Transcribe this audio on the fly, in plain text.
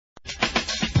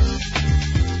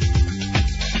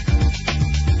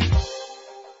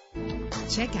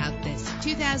Check out this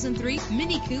 2003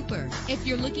 Mini Cooper. If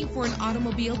you're looking for an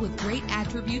automobile with great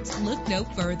attributes, look no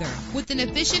further. With an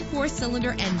efficient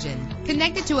 4-cylinder engine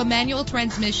connected to a manual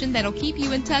transmission that'll keep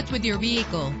you in touch with your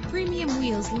vehicle, premium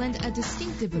wheels lend a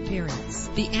distinctive appearance.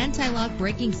 The anti-lock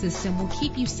braking system will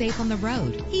keep you safe on the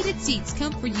road. Heated seats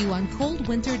comfort you on cold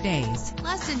winter days.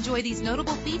 Plus, enjoy these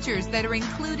notable features that are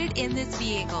included in this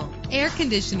vehicle: air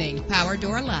conditioning, power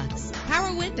door locks,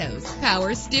 power windows,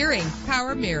 power steering,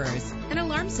 power mirrors, an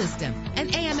alarm system,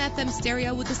 an AM/FM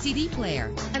stereo with a CD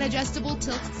player, an adjustable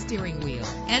tilt steering wheel.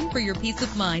 And for your peace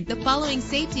of mind, the following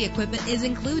safety equipment is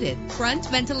included: front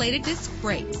ventilated disc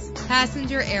brakes,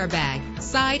 passenger airbag,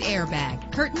 side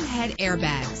airbag, curtain head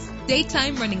airbags,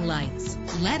 daytime running lights.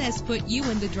 Let us put you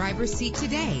in the driver's seat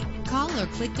today. Call or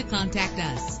click to contact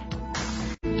us.